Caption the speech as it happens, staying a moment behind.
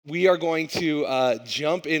We are going to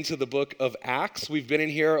jump into the book of Acts. We've been in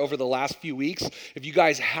here over the last few weeks. If you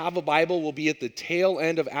guys have a Bible, we'll be at the tail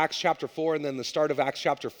end of Acts chapter 4 and then the start of Acts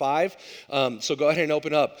chapter 5. So go ahead and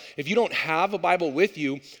open up. If you don't have a Bible with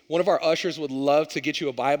you, one of our ushers would love to get you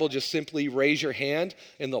a Bible. Just simply raise your hand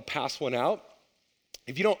and they'll pass one out.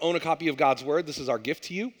 If you don't own a copy of God's Word, this is our gift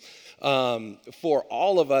to you. For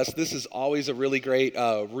all of us, this is always a really great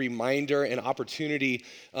reminder and opportunity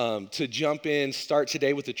to jump in, start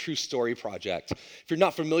today with the True Story Project. If you're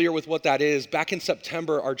not familiar with what that is, back in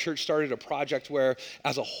September, our church started a project where,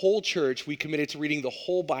 as a whole church, we committed to reading the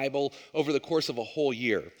whole Bible over the course of a whole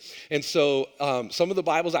year. And so some of the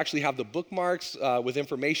Bibles actually have the bookmarks with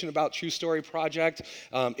information about True Story Project.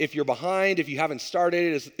 If you're behind, if you haven't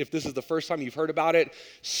started, if this is the first time you've heard about it,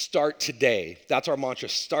 start today. That's our mantra,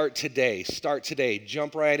 start today,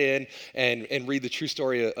 jump right in and read the true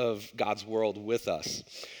story of God's world with us.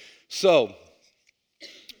 So,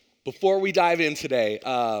 before we dive in today,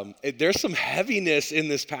 there's some heaviness in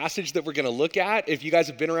this passage that we're going to look at. If you guys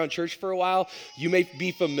have been around church for a while, you may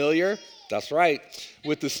be familiar, that's right,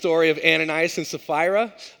 with the story of Ananias and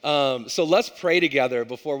Sapphira. So let's pray together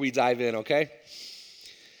before we dive in, okay?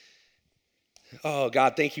 Oh,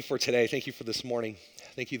 God, thank you for today. Thank you for this morning.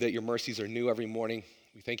 Thank you that your mercies are new every morning.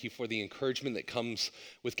 We thank you for the encouragement that comes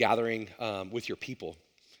with gathering with your people.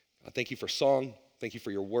 Thank you for song. Thank you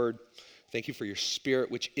for your word. Thank you for your spirit,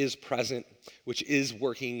 which is present, which is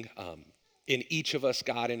working in each of us,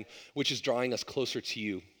 God, and which is drawing us closer to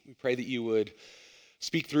you. We pray that you would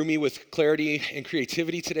speak through me with clarity and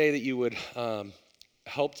creativity today, that you would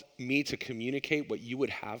helped me to communicate what you would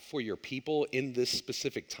have for your people in this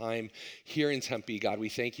specific time here in Tempe. God, we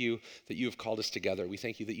thank you that you have called us together. We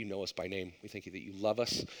thank you that you know us by name. We thank you that you love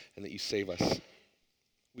us and that you save us.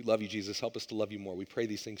 We love you, Jesus. Help us to love you more. We pray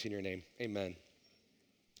these things in your name. Amen.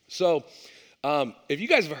 So, if you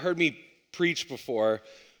guys have heard me preach before,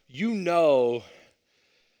 you know,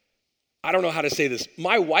 I don't know how to say this.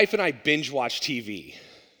 My wife and I binge watch TV.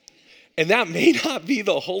 And that may not be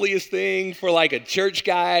the holiest thing for like a church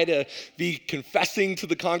guy to be confessing to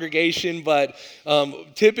the congregation, but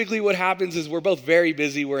typically what happens is we're both very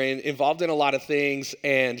busy. We're involved in a lot of things.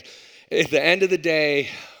 And at the end of the day,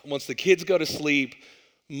 once the kids go to sleep,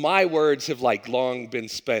 my words have like long been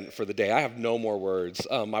spent for the day. I have no more words.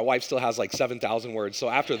 My wife still has like 7,000 words. So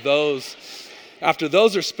after those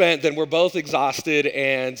are spent, then we're both exhausted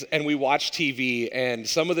and we watch TV. And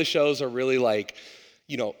some of the shows are really like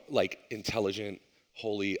intelligent,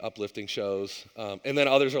 holy, uplifting shows. And then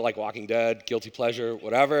others are like Walking Dead, guilty pleasure,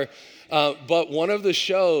 whatever. But one of the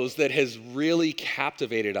shows that has really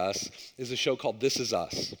captivated us is a show called This Is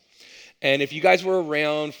Us. And if you guys were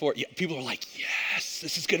around people are like, yes,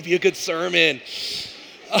 this is going to be a good sermon.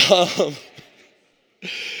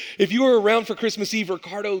 If you were around for Christmas Eve,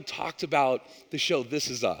 Ricardo talked about the show This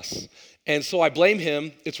Is Us. And so I blame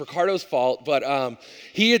him. It's Ricardo's fault. But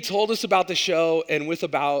he had told us about the show, and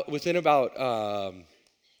within about,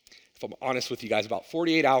 if I'm honest with you guys, about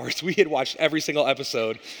 48 hours, we had watched every single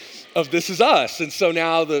episode of This Is Us. And so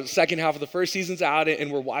now the second half of the first season's out,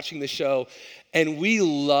 and we're watching the show, and we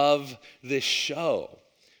love this show.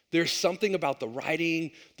 There's something about the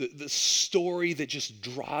writing, the story that just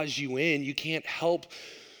draws you in. You can't help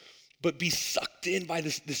but be sucked in by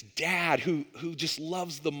this dad who just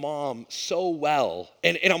loves the mom so well.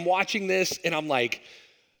 And I'm watching this and I'm like,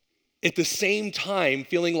 at the same time,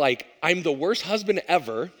 feeling like I'm the worst husband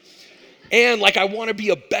ever. And like I want to be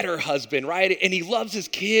a better husband, right? And he loves his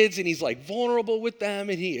kids and he's like vulnerable with them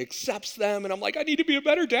and he accepts them. And I'm like, I need to be a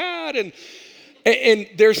better dad. And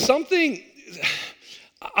there's something,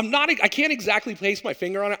 I can't exactly place my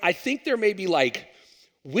finger on it. I think there may be like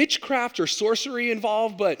witchcraft or sorcery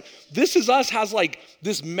involved, but This Is Us has like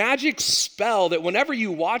this magic spell that whenever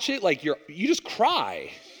you watch it, like you just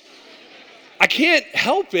cry. I can't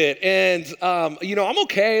help it. And, I'm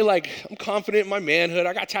okay. Like I'm confident in my manhood.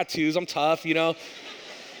 I got tattoos. I'm tough,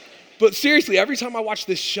 But seriously, every time I watch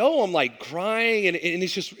this show, I'm like crying and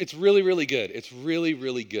it's really, really good. It's really,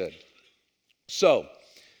 really good. So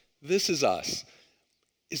This Is Us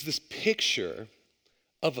is this picture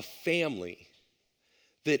of a family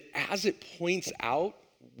that as it points out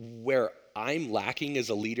where I'm lacking as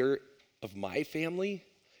a leader of my family,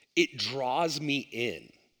 it draws me in.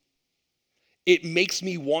 It makes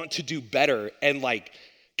me want to do better and like,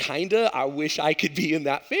 I wish I could be in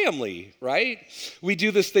that family, right? We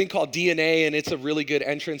do this thing called DNA, and it's a really good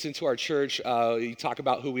entrance into our church. You talk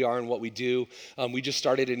about who we are and what we do. We just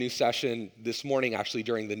started a new session this morning, actually,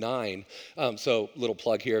 during the 9. So little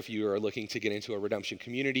plug here, if you are looking to get into a redemption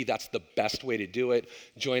community, that's the best way to do it.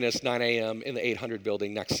 Join us 9 a.m. in the 800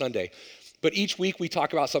 building next Sunday. But each week we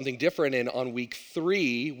talk about something different, and on week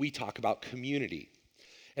 3, we talk about community.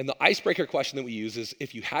 And the icebreaker question that we use is,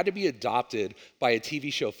 if you had to be adopted by a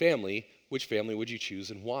TV show family, which family would you choose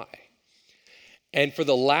and why? And for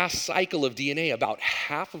the last cycle of DNA, about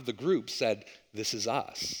half of the group said, this is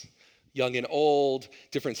us. Young and old,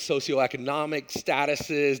 different socioeconomic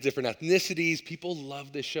statuses, different ethnicities. People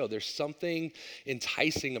love this show. There's something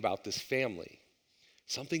enticing about this family,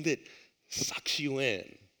 something that sucks you in,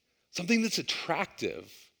 something that's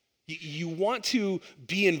attractive. You want to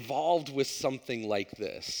be involved with something like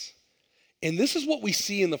this. And this is what we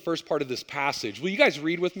see in the first part of this passage. Will you guys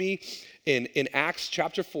read with me in Acts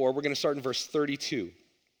chapter 4? We're going to start in verse 32.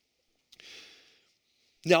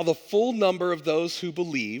 Now, the full number of those who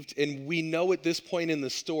believed, and we know at this point in the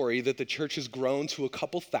story that the church has grown to a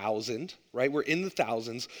couple thousand, right? We're in the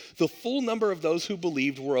thousands. The full number of those who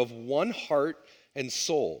believed were of one heart and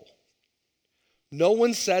soul. No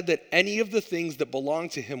one said that any of the things that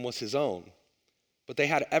belonged to him was his own, but they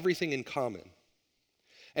had everything in common.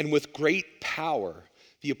 And with great power,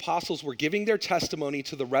 the apostles were giving their testimony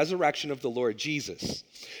to the resurrection of the Lord Jesus,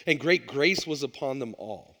 and great grace was upon them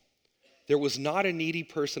all. There was not a needy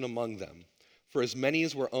person among them, for as many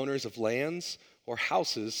as were owners of lands or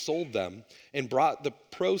houses sold them and brought the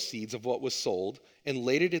proceeds of what was sold and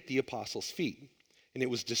laid it at the apostles' feet, and it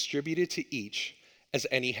was distributed to each as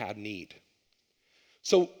any had need.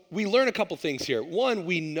 So we learn a couple things here. One,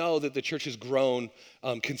 we know that the church has grown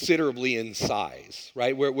considerably in size,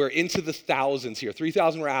 right? We're into the thousands here.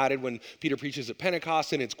 3,000 were added when Peter preaches at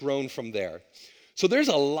Pentecost, and it's grown from there. So there's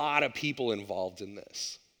a lot of people involved in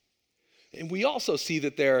this. And we also see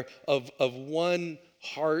that they're of one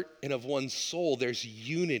heart and of one soul. There's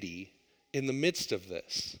unity in the midst of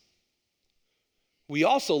this. We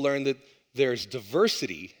also learn that there's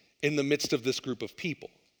diversity in the midst of this group of people,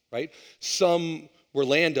 right? Some were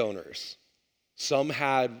landowners. Some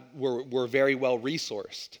were very well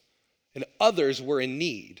resourced. And others were in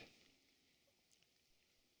need.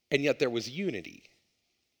 And yet there was unity.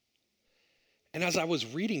 And as I was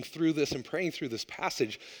reading through this and praying through this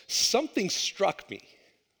passage, something struck me,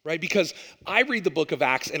 right? Because I read the book of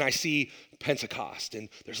Acts and I see Pentecost, and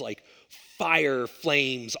there's like fire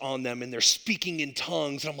flames on them, and they're speaking in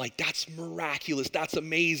tongues. And I'm like, that's miraculous. That's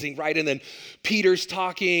amazing, right? And then Peter's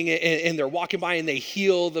talking, and they're walking by, and they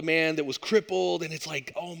heal the man that was crippled. And it's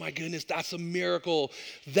like, oh my goodness, that's a miracle.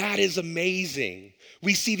 That is amazing.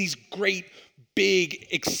 We see these great big,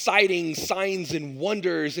 exciting signs and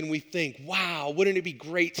wonders, and we think, wow, wouldn't it be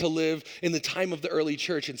great to live in the time of the early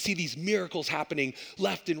church and see these miracles happening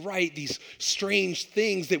left and right, these strange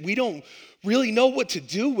things that we don't really know what to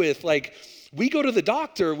do with. Like, we go to the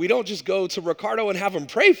doctor, we don't just go to Ricardo and have him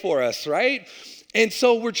pray for us, right? And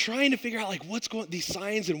so we're trying to figure out, like, what's going on, these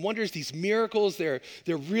signs and wonders, these miracles, they're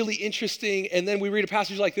really interesting. And then we read a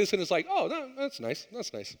passage like this, and it's like, oh, no, that's nice.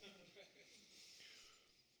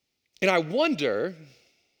 And I wonder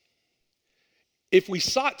if we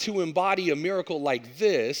sought to embody a miracle like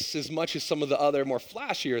this as much as some of the other more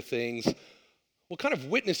flashier things, what kind of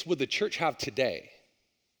witness would the church have today?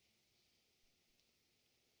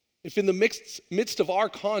 If in the midst of our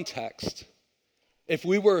context, if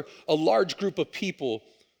we were a large group of people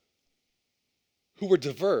who were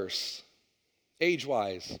diverse,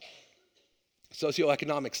 age-wise,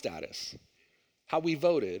 socioeconomic status, how we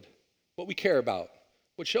voted, what we care about,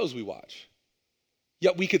 what shows we watch,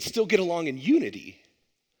 yet we could still get along in unity.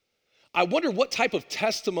 I wonder what type of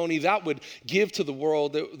testimony that would give to the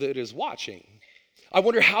world that is watching. I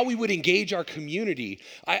wonder how we would engage our community.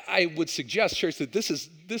 I would suggest, church, that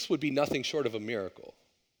this would be nothing short of a miracle.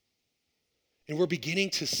 And we're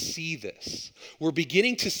beginning to see this. We're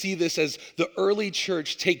beginning to see this as the early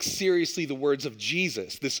church takes seriously the words of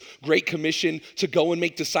Jesus, this great commission to go and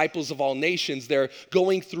make disciples of all nations. They're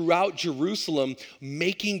going throughout Jerusalem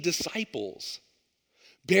making disciples,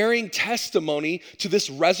 bearing testimony to this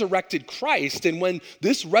resurrected Christ. And when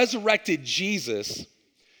this resurrected Jesus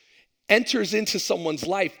enters into someone's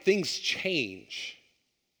life, things change.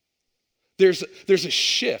 There's a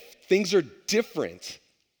shift. Things are different.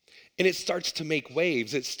 And it starts to make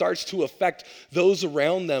waves. It starts to affect those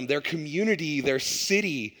around them, their community, their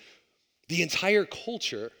city, the entire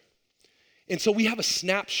culture. And so we have a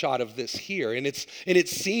snapshot of this here, and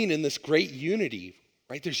it's seen in this great unity,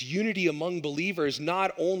 right? There's unity among believers,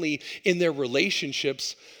 not only in their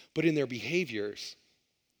relationships, but in their behaviors,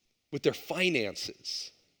 with their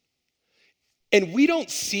finances. And we don't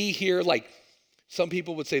see here, like, some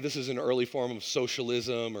people would say this is an early form of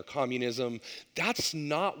socialism or communism. That's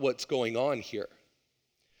not what's going on here.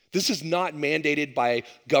 This is not mandated by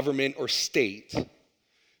government or state.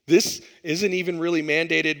 This isn't even really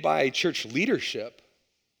mandated by church leadership.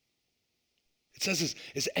 It says,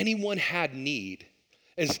 as anyone had need,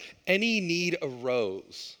 as any need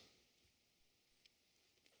arose,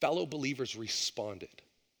 fellow believers responded.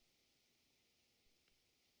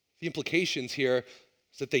 The implications here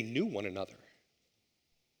is that they knew one another.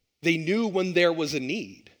 They knew when there was a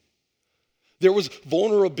need. There was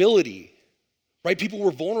vulnerability, right? People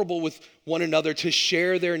were vulnerable with one another to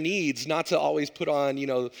share their needs, not to always put on,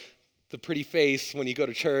 the pretty face when you go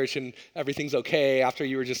to church and everything's okay after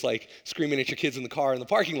you were just like screaming at your kids in the car in the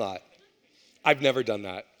parking lot. I've never done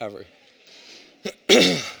that, ever.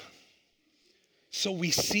 So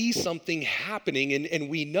we see something happening and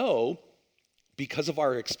we know, because of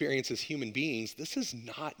our experience as human beings, this is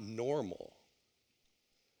not normal.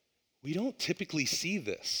 We don't typically see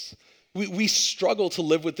this. We struggle to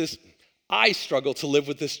live with this. I struggle to live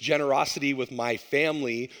with this generosity with my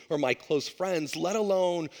family or my close friends, let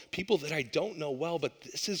alone people that I don't know well, but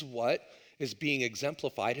this is what is being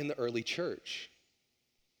exemplified in the early church.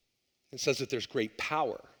 It says that there's great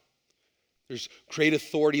power. There's great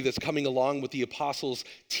authority that's coming along with the apostles'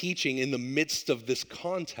 teaching in the midst of this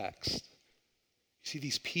context. You see,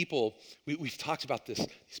 these people, we've talked about this,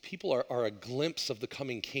 these people are a glimpse of the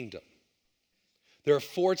coming kingdom. They're a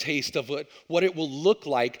foretaste of what it will look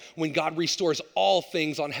like when God restores all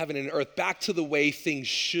things on heaven and earth back to the way things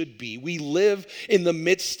should be. We live in the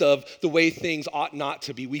midst of the way things ought not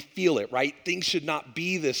to be. We feel it, right? Things should not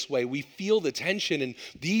be this way. We feel the tension, and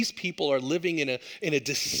these people are living in a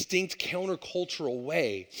distinct countercultural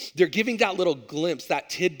way. They're giving that little glimpse,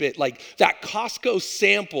 that tidbit, like that Costco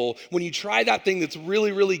sample when you try that thing that's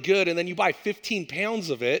really, really good and then you buy 15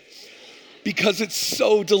 pounds of it, because it's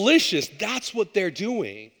so delicious. That's what they're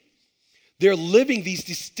doing. They're living these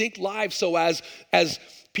distinct lives so as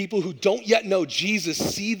people who don't yet know Jesus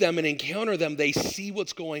see them and encounter them, they see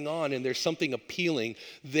what's going on and there's something appealing.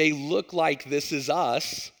 They look like this is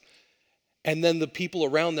us, and then the people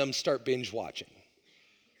around them start binge watching.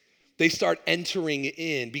 They start entering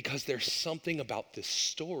in because there's something about this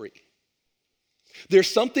story. There's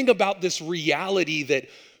something about this reality that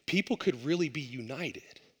people could really be united.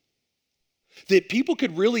 That people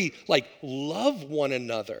could really love one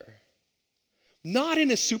another. Not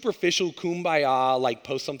in a superficial kumbaya,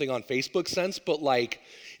 post something on Facebook sense, but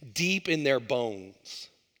deep in their bones.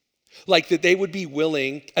 That they would be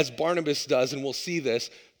willing, as Barnabas does, and we'll see this,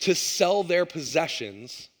 to sell their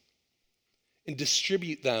possessions and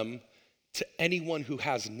distribute them to anyone who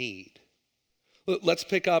has need. Let's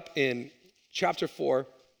pick up in chapter 4,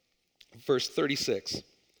 verse 36. It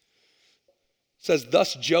says,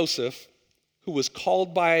 "Thus Joseph, who was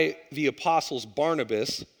called by the apostles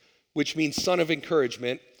Barnabas, which means son of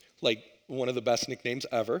encouragement, like one of the best nicknames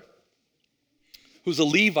ever, who's a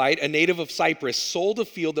Levite, a native of Cyprus, sold a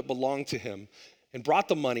field that belonged to him and brought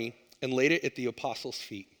the money and laid it at the apostles'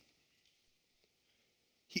 feet."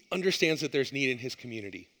 He understands that there's need in his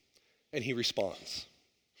community, and he responds.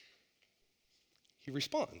 He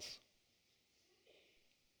responds.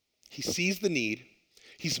 He sees the need.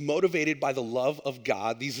 He's motivated by the love of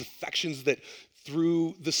God, these affections that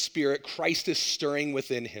through the Spirit Christ is stirring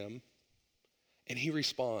within him, and he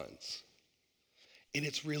responds. And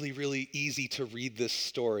it's really, really easy to read this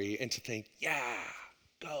story and to think, yeah,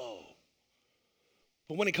 go.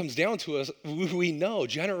 But when it comes down to us, we know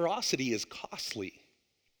generosity is costly.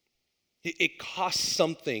 It costs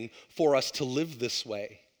something for us to live this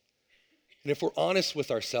way. And if we're honest with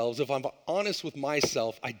ourselves, if I'm honest with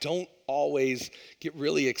myself, I don't always get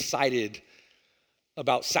really excited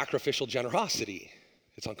about sacrificial generosity.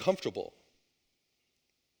 It's uncomfortable.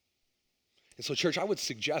 And so, church, I would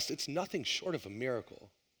suggest it's nothing short of a miracle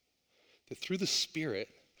that through the Spirit,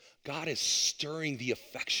 God is stirring the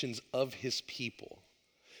affections of his people.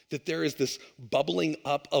 That there is this bubbling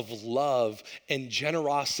up of love and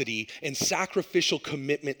generosity and sacrificial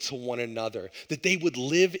commitment to one another, that they would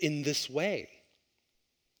live in this way.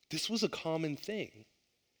 This was a common thing.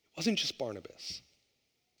 It wasn't just Barnabas.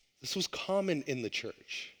 This was common in the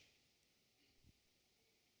church.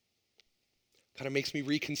 Kind of makes me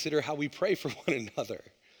reconsider how we pray for one another.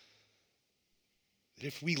 That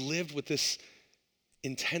if we lived with this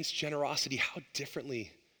intense generosity, how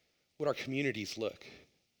differently would our communities look?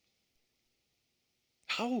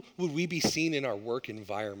 How would we be seen in our work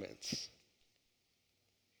environments?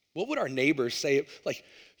 What would our neighbors say?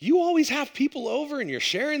 You always have people over and you're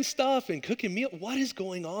sharing stuff and cooking meals. What is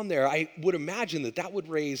going on there? I would imagine that would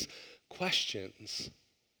raise questions.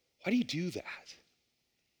 Why do you do that?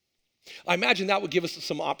 I imagine that would give us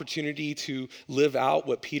some opportunity to live out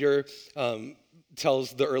what Peter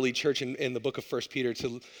tells the early church in the book of 1 Peter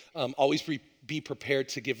to always be prepared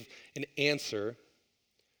to give an answer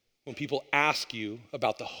when people ask you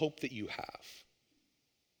about the hope that you have.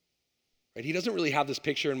 Right? He doesn't really have this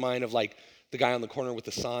picture in mind of like the guy on the corner with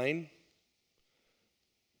the sign.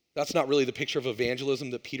 That's not really the picture of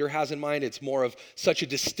evangelism that Peter has in mind. It's more of such a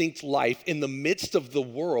distinct life in the midst of the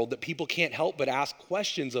world that people can't help but ask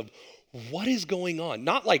questions of what is going on?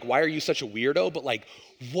 Not like, why are you such a weirdo? But like,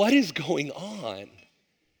 what is going on?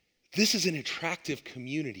 This is an attractive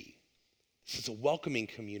community. This is a welcoming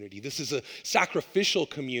community. This is a sacrificial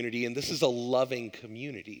community, and this is a loving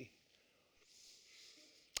community.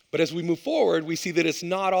 But as we move forward, we see that it's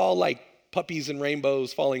not all like puppies and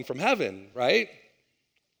rainbows falling from heaven, right?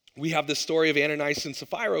 We have this story of Ananias and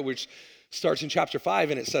Sapphira, which starts in chapter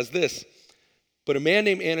 5, and it says this: "But a man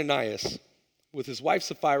named Ananias, with his wife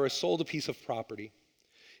Sapphira, sold a piece of property.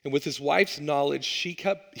 And with his wife's knowledge, he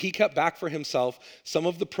kept back for himself some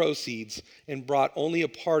of the proceeds and brought only a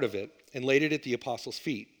part of it and laid it at the apostles'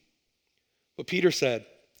 feet. But Peter said,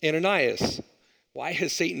 'Ananias, why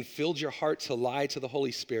has Satan filled your heart to lie to the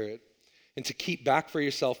Holy Spirit and to keep back for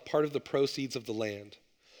yourself part of the proceeds of the land?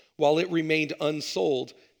 While it remained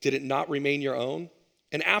unsold, did it not remain your own?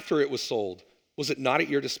 And after it was sold, was it not at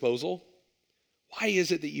your disposal? Why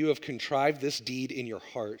is it that you have contrived this deed in your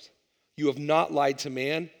heart? You have not lied to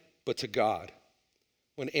man, but to God.'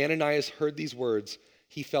 When Ananias heard these words,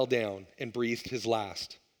 he fell down and breathed his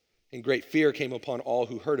last. And great fear came upon all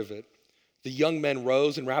who heard of it. The young men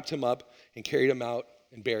rose and wrapped him up and carried him out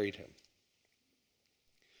and buried him."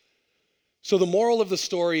 So the moral of the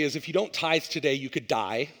story is, if you don't tithe today, you could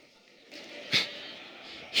die.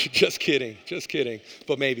 Just kidding,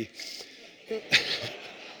 but maybe.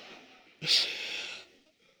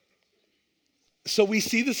 So we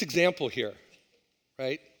see this example here,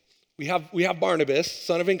 right? We have Barnabas,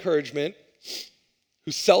 son of encouragement,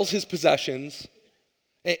 who sells his possessions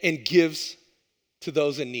and gives to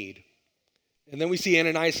those in need. And then we see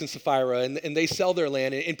Ananias and Sapphira, and they sell their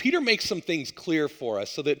land. And Peter makes some things clear for us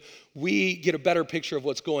so that we get a better picture of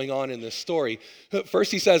what's going on in this story.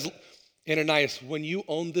 First, he says, "Ananias, when you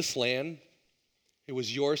owned this land, it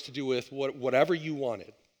was yours to do with whatever you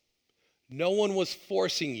wanted. No one was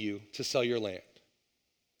forcing you to sell your land.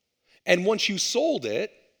 And once you sold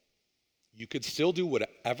it, you could still do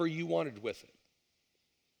whatever you wanted with it.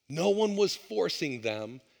 No one was forcing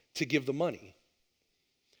them to give the money.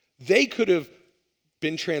 They could have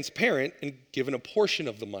been transparent and given a portion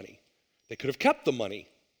of the money. They could have kept the money.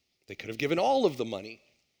 They could have given all of the money.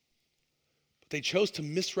 But they chose to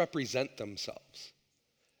misrepresent themselves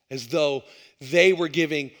as though they were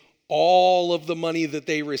giving all of the money that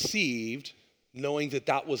they received, knowing that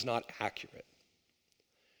that was not accurate.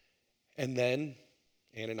 And then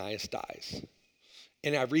Ananias dies.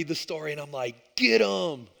 And I read the story and I'm like, get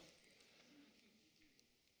him.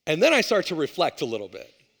 And then I start to reflect a little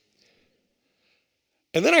bit.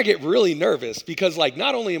 And then I get really nervous because, like,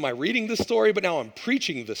 not only am I reading this story, but now I'm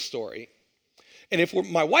preaching this story. And if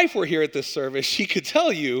my wife were here at this service, she could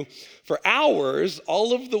tell you for hours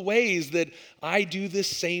all of the ways that I do this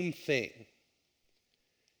same thing.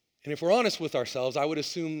 And if we're honest with ourselves, I would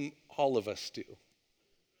assume all of us do.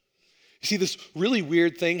 You see, this really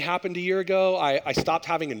weird thing happened a year ago. I stopped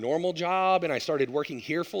having a normal job and I started working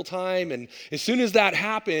here full time. And as soon as that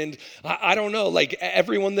happened, I don't know, like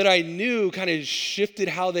everyone that I knew kind of shifted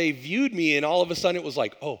how they viewed me. And all of a sudden it was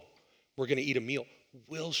like, oh, we're going to eat a meal.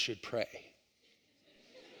 Will should pray.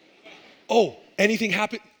 Oh, anything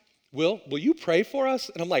happened? Will you pray for us?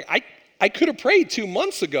 And I'm like, I could have prayed 2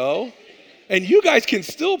 months ago and you guys can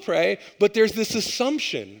still pray. But there's this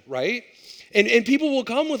assumption, right? And people will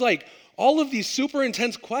come with like, all of these super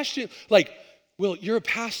intense questions, like, Will, you're a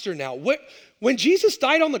pastor now. When Jesus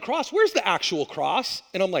died on the cross, where's the actual cross?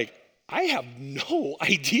 And I'm like, I have no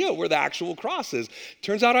idea where the actual cross is.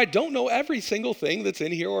 Turns out I don't know every single thing that's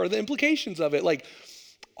in here or the implications of it. Like,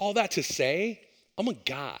 all that to say, I'm a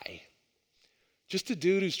guy, just a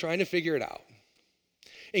dude who's trying to figure it out.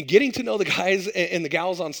 And getting to know the guys and the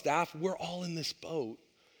gals on staff, we're all in this boat.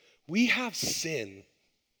 We have sin,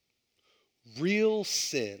 real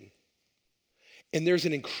sin. And there's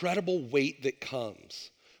an incredible weight that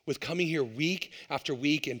comes with coming here week after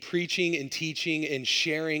week and preaching and teaching and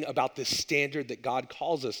sharing about this standard that God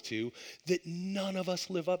calls us to that none of us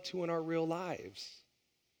live up to in our real lives.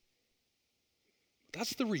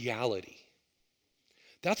 That's the reality.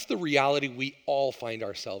 That's the reality we all find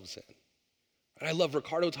ourselves in. And I love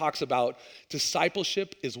Ricardo talks about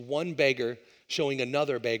discipleship is one beggar showing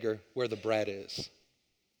another beggar where the bread is.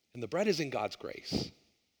 And the bread is in God's grace.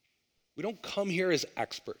 We don't come here as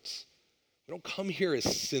experts. We don't come here as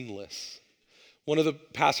sinless. One of the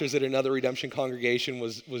pastors at another redemption congregation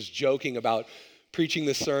was joking about preaching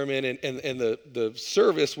this sermon, and the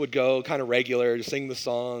service would go kind of regular, to sing the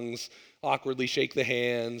songs, awkwardly shake the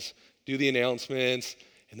hands, do the announcements,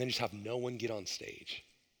 and then just have no one get on stage.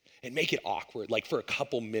 And make it awkward, like for a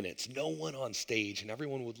couple minutes, no one on stage, and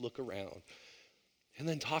everyone would look around. And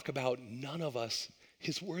then talk about none of us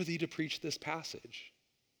is worthy to preach this passage.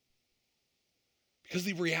 Because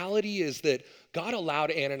the reality is that God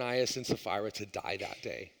allowed Ananias and Sapphira to die that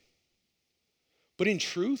day. But in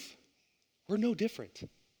truth, we're no different.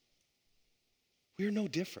 We're no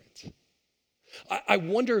different. I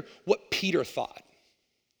wonder what Peter thought.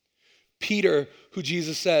 Peter, who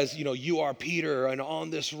Jesus says, you are Peter, and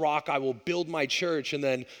on this rock I will build my church. And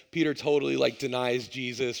then Peter totally denies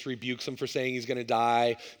Jesus, rebukes him for saying he's going to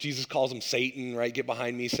die. Jesus calls him Satan, right? Get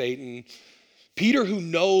behind me, Satan. Peter, who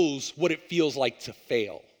knows what it feels like to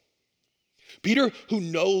fail. Peter, who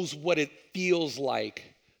knows what it feels like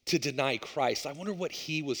to deny Christ. I wonder what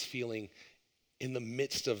he was feeling in the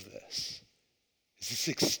midst of this, as this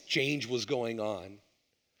exchange was going on.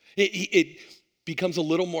 It becomes a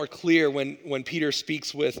little more clear when Peter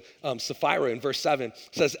speaks with Sapphira in verse 7. It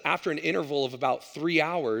says, after an interval of about 3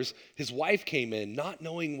 hours, his wife came in, not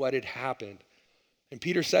knowing what had happened. And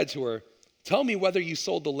Peter said to her, tell me whether you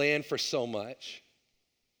sold the land for so much.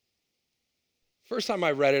 First time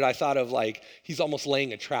I read it, I thought of he's almost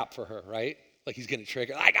laying a trap for her, right? Like he's going to trick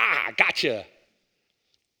her, gotcha.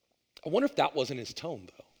 I wonder if that wasn't his tone,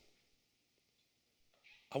 though.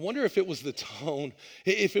 I wonder if it was the tone,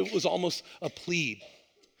 if it was almost a plead.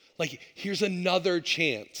 Here's another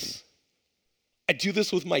chance. I do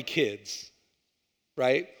this with my kids,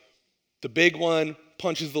 right? The big one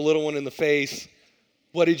punches the little one in the face.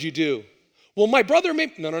 What did you do? Well, my brother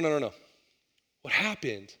made, no. What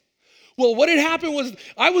happened? Well, what had happened was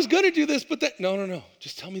I was going to do this, but that, no.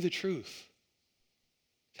 Just tell me the truth.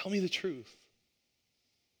 Tell me the truth.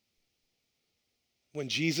 When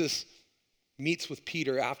Jesus meets with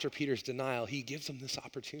Peter after Peter's denial, he gives him this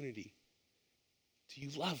opportunity. Do you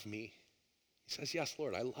love me? He says, yes,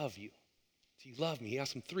 Lord, I love you. Do you love me? He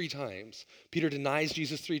asks him 3 times. Peter denies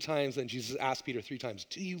Jesus 3 times, then Jesus asks Peter 3 times,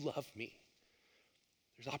 do you love me?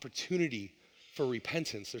 There's opportunity for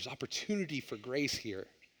repentance. There's opportunity for grace here.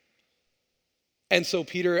 And so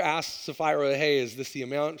Peter asks Sapphira, hey, is this the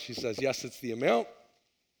amount? She says, yes, it's the amount.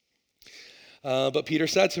 But Peter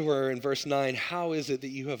said to her in verse 9, how is it that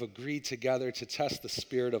you have agreed together to test the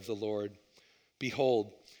Spirit of the Lord?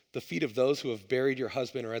 Behold, the feet of those who have buried your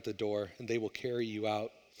husband are at the door, and they will carry you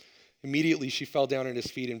out. Immediately she fell down at his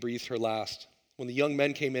feet and breathed her last. When the young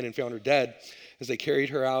men came in and found her dead, as they carried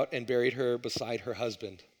her out and buried her beside her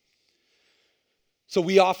husband. So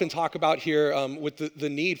we often talk about here with the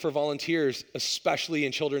need for volunteers, especially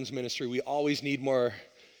in children's ministry. We always need more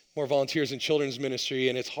volunteers in children's ministry,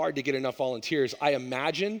 and it's hard to get enough volunteers. I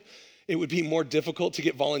imagine it would be more difficult to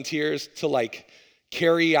get volunteers to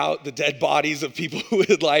carry out the dead bodies of people who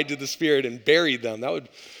had lied to the Spirit and buried them. That would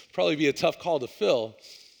probably be a tough call to fill.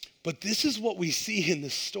 But this is what we see in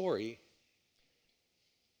this story.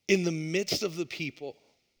 In the midst of the people,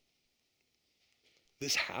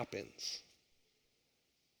 this happens.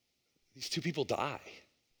 These 2 people die.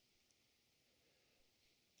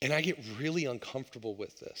 And I get really uncomfortable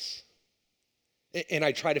with this. And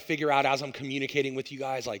I try to figure out as I'm communicating with you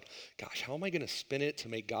guys, gosh, how am I going to spin it to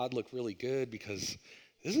make God look really good? Because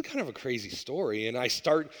this is kind of a crazy story. And I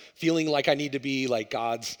start feeling like I need to be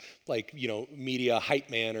God's, media hype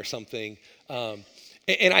man or something.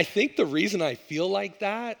 And I think the reason I feel like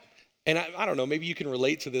that, and I don't know, maybe you can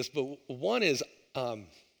relate to this, but one is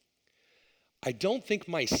I don't think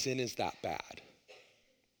my sin is that bad.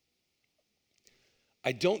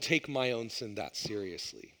 I don't take my own sin that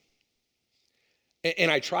seriously.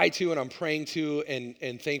 And I try to, and I'm praying to,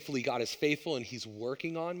 and thankfully God is faithful and he's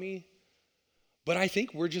working on me. But I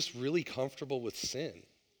think we're just really comfortable with sin.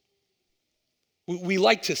 We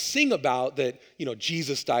like to sing about that,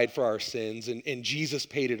 Jesus died for our sins and Jesus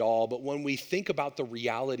paid it all. But when we think about the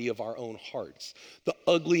reality of our own hearts, the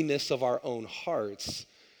ugliness of our own hearts,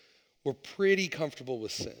 we're pretty comfortable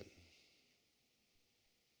with sin.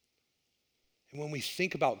 And when we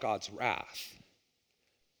think about God's wrath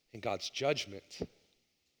and God's judgment,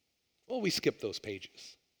 well, we skip those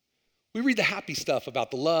pages. We read the happy stuff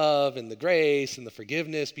about the love and the grace and the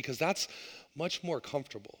forgiveness because that's much more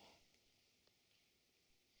comfortable.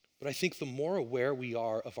 But I think the more aware we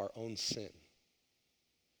are of our own sin,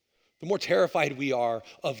 the more terrified we are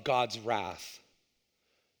of God's wrath,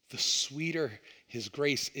 the sweeter his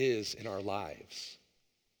grace is in our lives.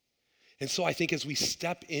 And so I think as we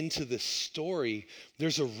step into this story,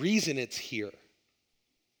 there's a reason it's here.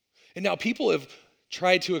 And now people have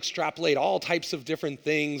tried to extrapolate all types of different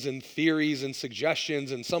things and theories and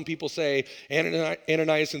suggestions. And some people say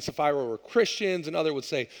Ananias and Sapphira were Christians, and others would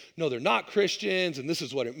say, no, they're not Christians, and this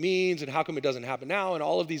is what it means, and how come it doesn't happen now, and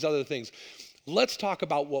all of these other things. Let's talk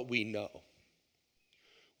about what we know.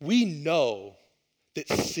 We know that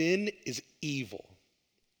sin is evil.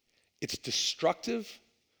 It's destructive,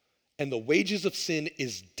 and the wages of sin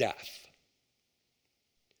is death.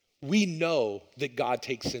 We know that God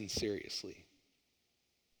takes sin seriously.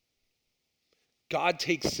 God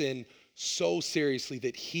takes sin so seriously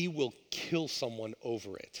that he will kill someone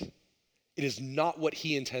over it. It is not what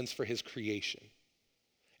he intends for his creation.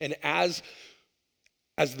 And as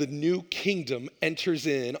the new kingdom enters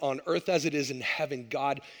in on earth as it is in heaven,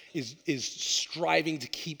 God is striving to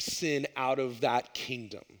keep sin out of that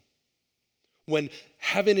kingdom. When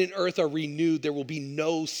heaven and earth are renewed, there will be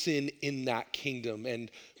no sin in that kingdom.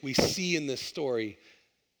 And we see in this story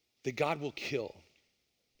that God will kill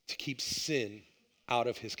to keep sin out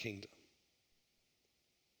of his kingdom.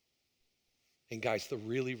 And guys, the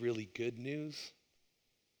really, really good news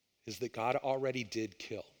is that God already did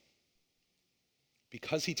kill.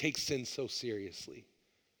 Because he takes sin so seriously,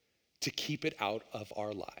 to keep it out of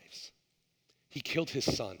our lives. He killed his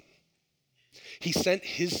son. He sent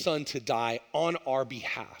his son to die on our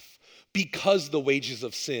behalf because the wages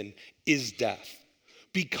of sin is death.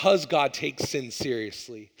 Because God takes sin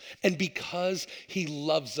seriously. And because he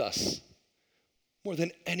loves us more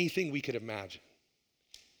than anything we could imagine.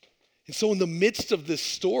 And so in the midst of this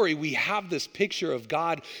story, we have this picture of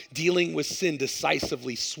God dealing with sin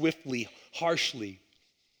decisively, swiftly, harshly.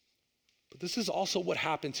 But this is also what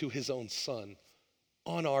happened to his own son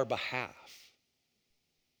on our behalf.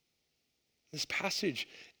 This passage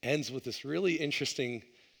ends with this really interesting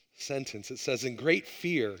sentence. It says, "And great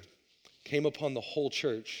fear came upon the whole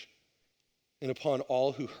church and upon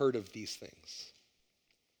all who heard of these things."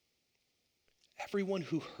 Everyone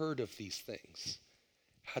who heard of these things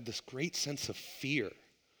had this great sense of fear.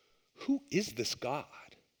 Who is this God?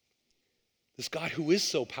 This God who is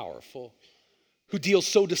so powerful, who deals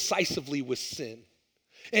so decisively with sin.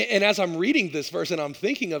 And as I'm reading this verse and I'm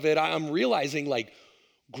thinking of it, I'm realizing like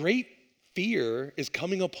great fear is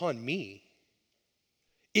coming upon me.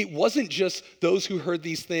 It wasn't just those who heard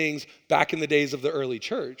these things back in the days of the early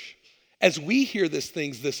church. As we hear these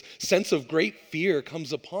things, this sense of great fear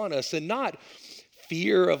comes upon us, and not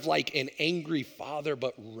fear of like an angry father,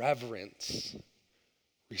 but reverence,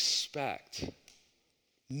 respect,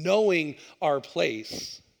 knowing our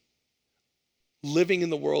place, living in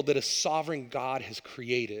the world that a sovereign God has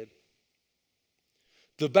created.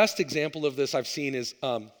 The best example of this I've seen is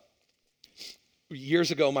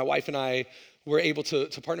years ago, my wife and I were able to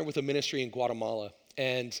partner with a ministry in Guatemala.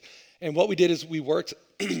 And what we did is we worked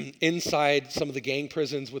inside some of the gang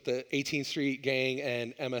prisons with the 18th Street Gang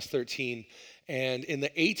and MS-13. And in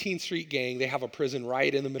the 18th Street Gang, they have a prison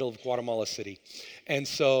right in the middle of Guatemala City. And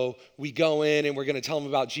so we go in and we're going to tell them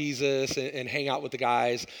about Jesus and hang out with the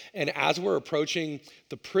guys. And as we're approaching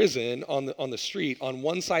the prison on the street, on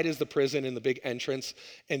one side is the prison and the big entrance.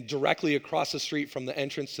 And directly across the street from the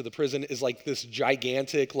entrance to the prison is like this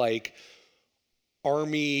gigantic like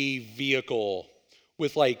army vehicle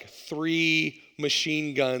with like 3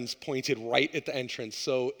 machine guns pointed right at the entrance.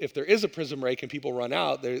 So if there is a prison break and people run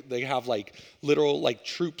out, they have like literal like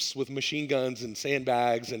troops with machine guns and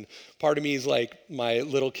sandbags. And part of me is like, my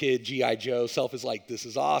little kid G.I. Joe self is like, this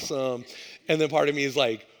is awesome. And then part of me is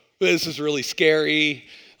like, this is really scary.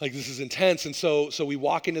 Like, this is intense. And so we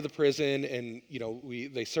walk into the prison and, you know,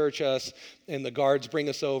 they search us, and the guards bring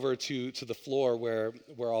us over to the floor where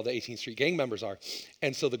all the 18th Street Gang members are.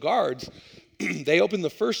 And so the guards, they open the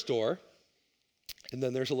first door, and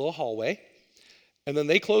then there's a little hallway, and then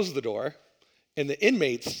they close the door, and the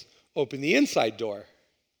inmates open the inside door.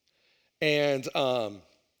 And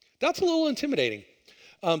that's a little intimidating.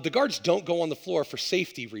 The guards don't go on the floor for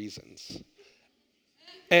safety reasons.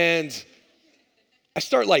 And I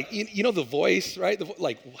start like, you know the voice, right?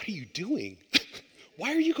 Like, what are you doing?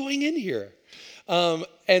 Why are you going in here?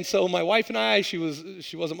 And so my wife and I, she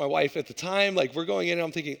wasn't my wife at the time. Like, we're going in and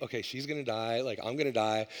I'm thinking, okay, she's gonna die. Like, I'm gonna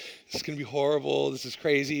die. This is gonna be horrible. This is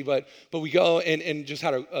crazy. But we go and just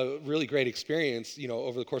had a really great experience, you know,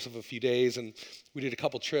 over the course of a few days. And we did a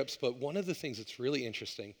couple trips. But one of the things that's really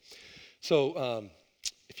interesting, so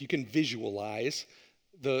if you can visualize,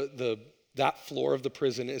 that floor of the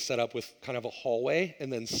prison is set up with kind of a hallway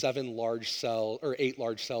and then 8 large cells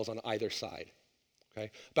on either side. Okay,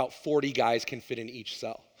 about 40 guys can fit in each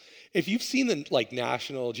cell. If you've seen the like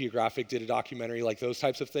National Geographic did a documentary, like those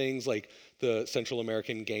types of things, like the Central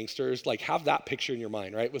American gangsters, like have that picture in your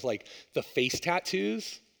mind, right? With like the face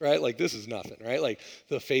tattoos, right? Like this is nothing, right? Like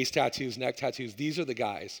the face tattoos, neck tattoos, these are the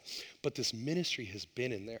guys. But this ministry has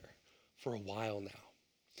been in there for a while now.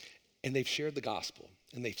 And they've shared the gospel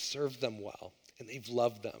and they've served them well and they've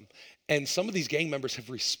loved them. And some of these gang members have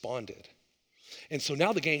responded. And so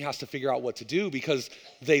now the gang has to figure out what to do because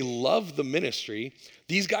they love the ministry.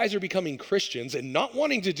 These guys are becoming Christians and not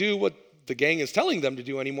wanting to do what the gang is telling them to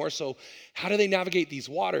do anymore. So how do they navigate these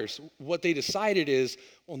waters? What they decided is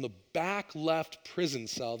on the back left prison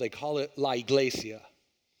cell, they call it La Iglesia,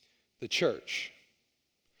 the church.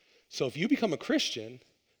 So if you become a Christian,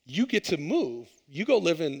 you get to move. You go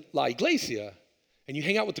live in La Iglesia and you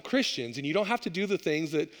hang out with the Christians and you don't have to do the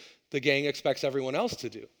things that the gang expects everyone else to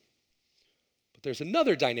do. But there's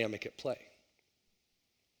another dynamic at play.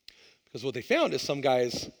 Because what they found is some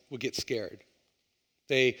guys would get scared.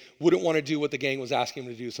 They wouldn't want to do what the gang was asking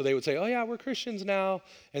them to do. So they would say, oh yeah, we're Christians now.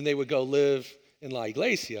 And they would go live in La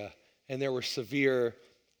Iglesia. And there were severe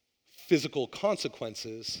physical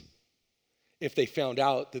consequences if they found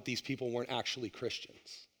out that these people weren't actually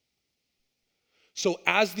Christians. So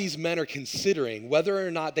as these men are considering whether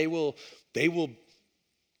or not they will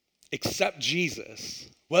accept Jesus,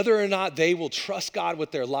 whether or not they will trust God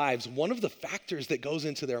with their lives, one of the factors that goes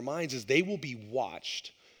into their minds is they will be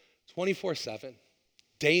watched 24/7,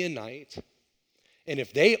 day and night. And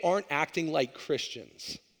if they aren't acting like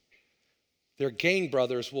Christians, their gang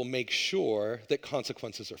brothers will make sure that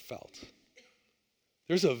consequences are felt.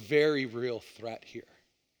 There's a very real threat here.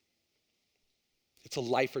 It's a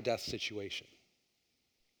life or death situation.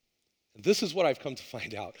 And this is what I've come to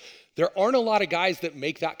find out. There aren't a lot of guys that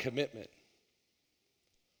make that commitment.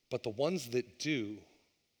 But the ones that do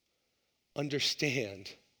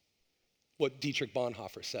understand what Dietrich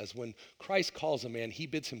Bonhoeffer says. When Christ calls a man, he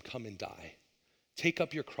bids him come and die. Take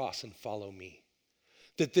up your cross and follow me.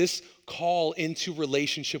 That this call into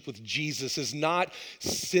relationship with Jesus is not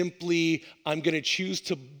simply, I'm going to choose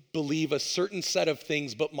to believe a certain set of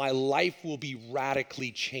things, but my life will be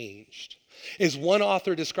radically changed. As one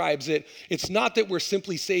author describes it, it's not that we're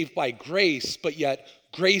simply saved by grace, but yet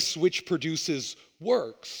grace which produces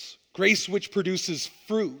works, grace which produces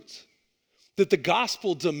fruit. That the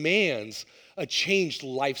gospel demands a changed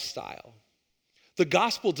lifestyle. The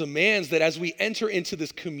gospel demands that as we enter into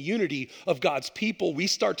this community of God's people, we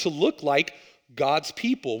start to look like God's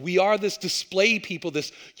people. We are this display people,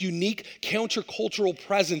 this unique countercultural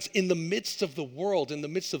presence in the midst of the world, in the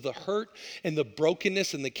midst of the hurt and the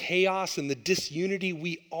brokenness and the chaos and the disunity.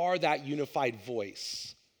 We are that unified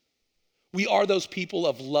voice. We are those people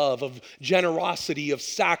of love, of generosity, of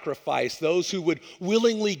sacrifice, those who would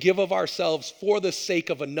willingly give of ourselves for the sake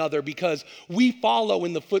of another because we follow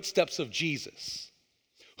in the footsteps of Jesus,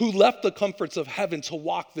 who left the comforts of heaven to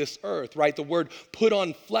walk this earth, right? The word put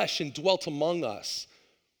on flesh and dwelt among us.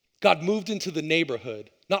 God moved into the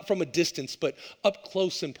neighborhood, not from a distance, but up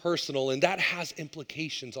close and personal, and that has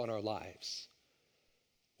implications on our lives.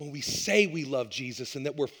 When we say we love Jesus and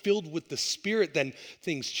that we're filled with the Spirit, then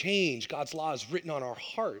things change. God's law is written on our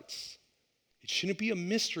hearts. It shouldn't be a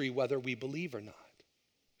mystery whether we believe or not.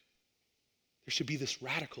 There should be this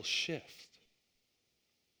radical shift.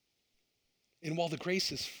 And while the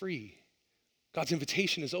grace is free, God's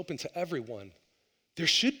invitation is open to everyone. There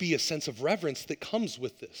should be a sense of reverence that comes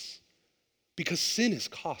with this because sin is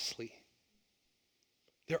costly.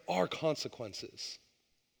 There are consequences.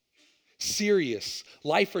 Serious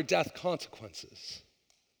life or death consequences.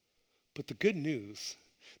 But the good news,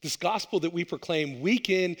 this gospel that we proclaim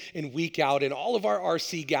week in and week out in all of our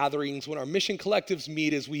RC gatherings, when our mission collectives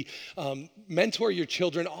meet, as we mentor your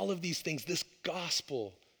children, all of these things, this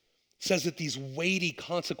gospel says that these weighty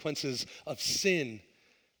consequences of sin,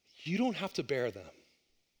 you don't have to bear them.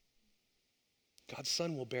 God's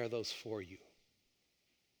Son will bear those for you.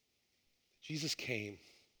 Jesus came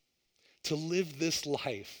to live this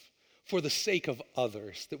life for the sake of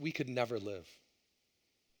others that we could never live.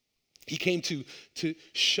 He came to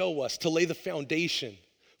show us, to lay the foundation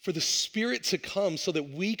for the Spirit to come so that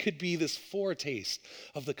we could be this foretaste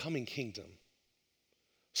of the coming kingdom.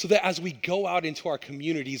 So that as we go out into our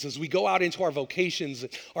communities, as we go out into our vocations,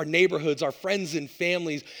 our neighborhoods, our friends and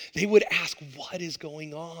families, they would ask, what is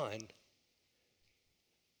going on?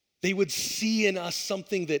 They would see in us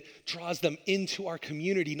something that draws them into our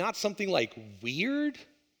community, not something like weird,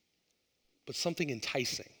 but something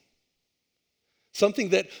enticing. Something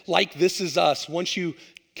that, like This Is Us, once you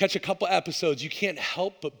catch a couple episodes, you can't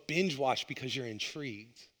help but binge watch because you're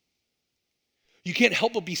intrigued. You can't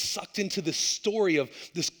help but be sucked into this story of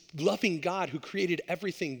this loving God who created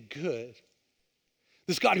everything good.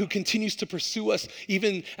 This God who continues to pursue us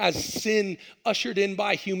even as sin, ushered in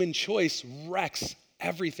by human choice, wrecks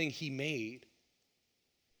everything he made.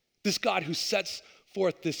 This God who sets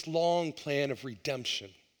forth this long plan of redemption,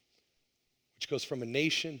 which goes from a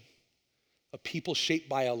nation, a people shaped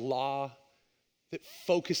by a law that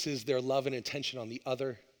focuses their love and attention on the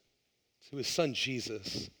other, to his son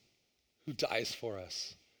Jesus, who dies for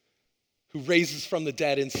us, who raises from the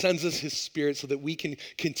dead and sends us his Spirit so that we can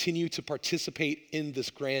continue to participate in this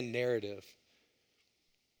grand narrative.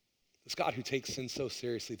 This God who takes sin so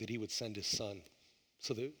seriously that he would send his son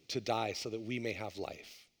to die so that we may have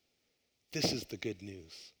life. This is the good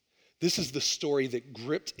news. This is the story that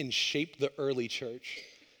gripped and shaped the early church.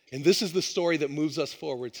 And this is the story that moves us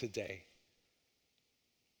forward today.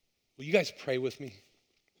 Will you guys pray with me?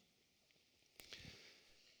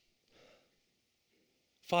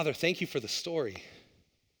 Father, thank you for the story.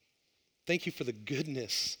 Thank you for the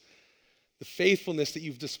goodness, the faithfulness that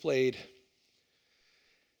you've displayed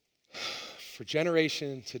for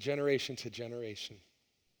generation to generation to generation.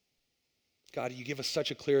 God, you give us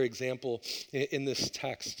such a clear example in this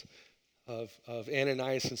text of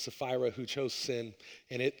Ananias and Sapphira who chose sin,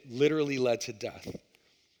 and it literally led to death.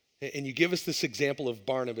 And you give us this example of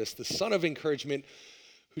Barnabas, the son of encouragement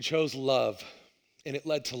who chose love, and it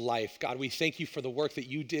led to life. God, we thank you for the work that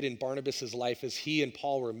you did in Barnabas' life as he and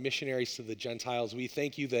Paul were missionaries to the Gentiles. We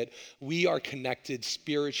thank you that we are connected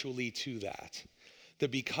spiritually to that.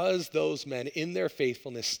 That because those men in their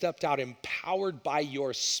faithfulness stepped out empowered by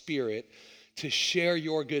your Spirit to share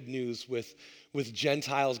your good news with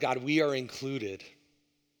Gentiles, God, we are included.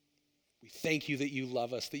 We thank you that you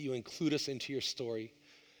love us, that you include us into your story.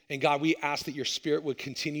 And God, we ask that your Spirit would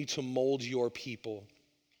continue to mold your people,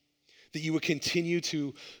 that you would continue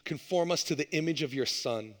to conform us to the image of your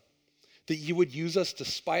Son, that you would use us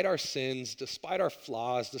despite our sins, despite our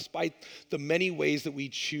flaws, despite the many ways that we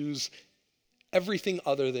choose everything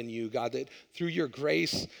other than you, God, that through your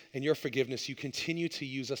grace and your forgiveness, you continue to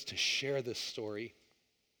use us to share this story.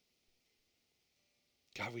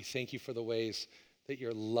 God, we thank you for the ways that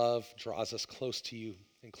your love draws us close to you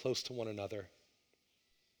and close to one another.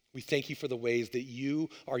 We thank you for the ways that you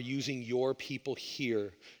are using your people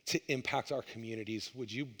here to impact our communities.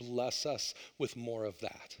 Would you bless us with more of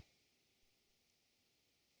that?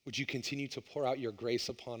 Would you continue to pour out your grace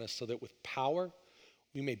upon us so that with power,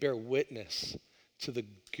 we may bear witness to the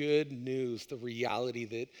good news, the reality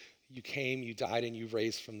that you came, you died, and you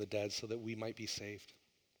raised from the dead so that we might be saved.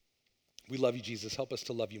 We love you, Jesus. Help us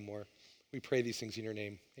to love you more. We pray these things in your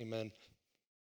name. Amen.